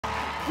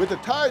With a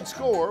tied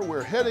score,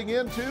 we're heading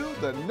into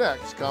the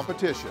next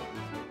competition.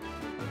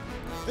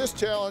 This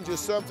challenge is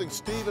something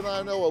Steve and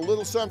I know a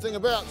little something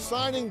about,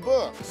 signing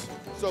books.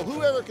 So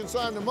whoever can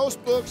sign the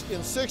most books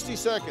in 60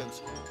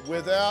 seconds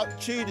without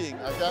cheating,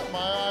 I got my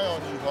eye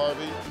on you,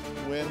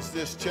 Harvey, wins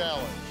this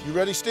challenge. You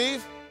ready,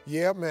 Steve?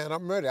 Yeah, man,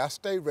 I'm ready. I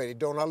stay ready.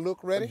 Don't I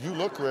look ready? You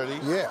look ready.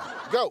 Yeah.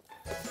 Go.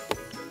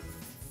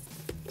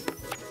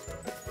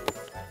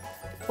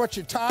 What,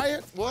 you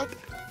tired? What?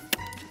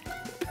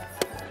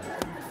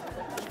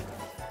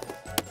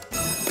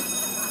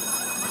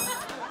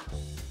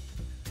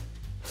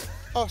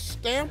 A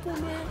stamper,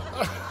 man?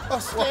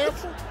 A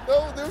stamper?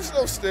 No, there's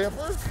no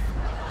stamper.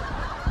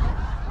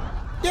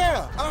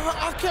 Yeah,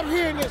 I kept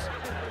hearing this.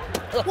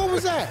 What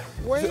was that?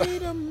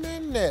 Wait a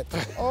minute.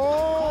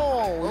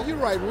 Oh, you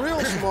write real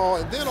small,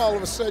 and then all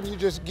of a sudden you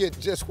just get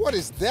what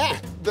is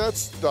that?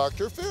 That's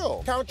Dr.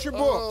 Phil. Count your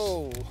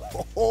books.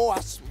 Oh, I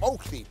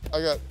smoked him.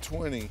 I got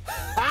 20.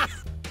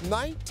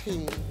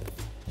 19.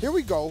 Here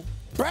we go.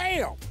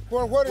 Bam!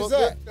 Well, what is Well,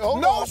 that?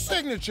 hold No on.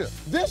 signature.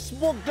 This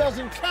book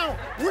doesn't count.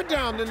 We're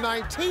down to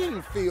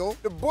 19, Phil.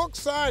 The book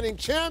signing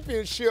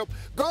championship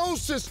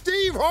goes to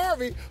Steve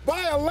Harvey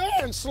by a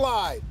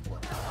landslide.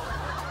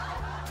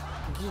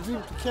 Keep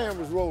the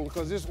cameras rolling,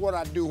 because this is what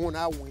I do when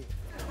I win.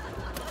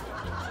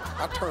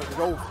 I turn it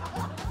over.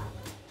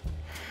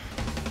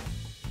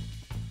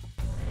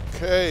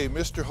 Okay,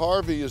 Mr.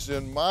 Harvey is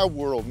in my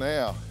world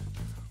now.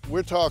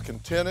 We're talking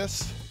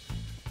tennis,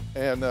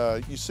 and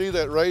you see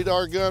that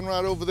radar gun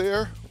right over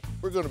there?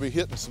 We're going to be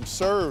hitting some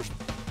serves,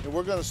 and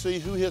we're going to see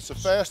who hits the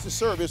fastest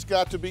serve. It's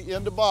got to be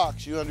in the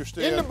box, you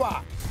understand? In the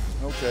box.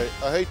 Okay,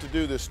 I hate to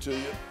do this to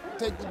you.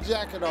 Take the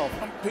jacket off.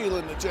 I'm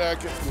peeling the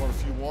jacket. You want a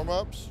few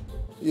warm-ups?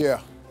 Yeah.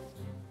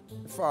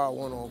 Fire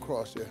one on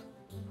across there.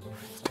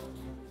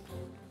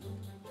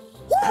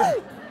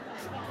 Woo!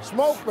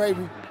 Smoke,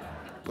 baby.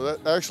 Well,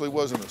 that actually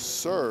wasn't a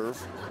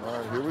serve. All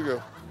right, here we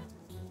go.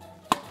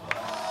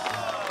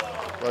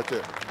 Right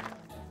there.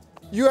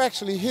 You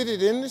actually hit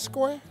it in the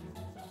square?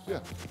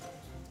 Yeah.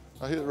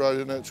 I hit it right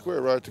in that square,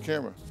 right at the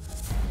camera.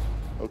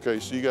 Okay,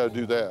 so you got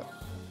to do that.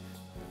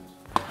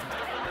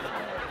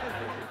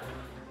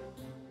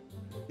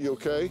 You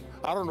okay?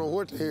 I don't know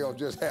what the hell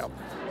just happened.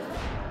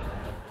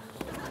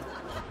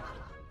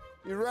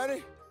 You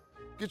ready?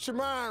 Get your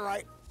mind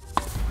right.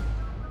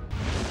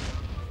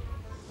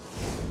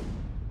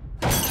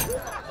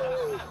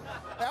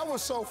 That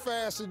was so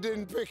fast it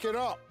didn't pick it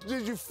up.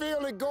 Did you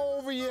feel it go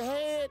over your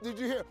head? Did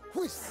you hear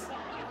whiz?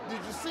 Did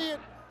you see it?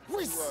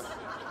 Whiz.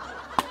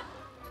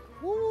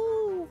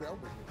 Woo, that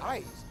was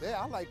nice.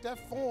 Yeah, I like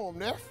that form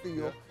there, Phil.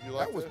 Yeah, you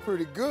like that was that?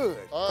 pretty good.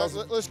 All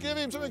right, let's give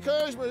him some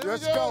encouragement. Here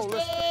Let's we go.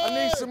 I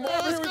need some more.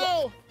 Let's Here we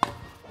go.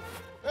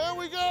 There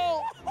we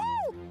go.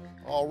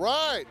 All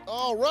right,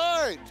 all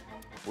right.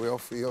 Well,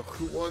 Phil.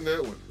 Who won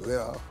that one?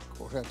 Yeah,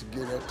 we'll have to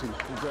get that to you.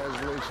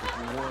 Congratulations,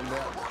 you won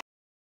that one.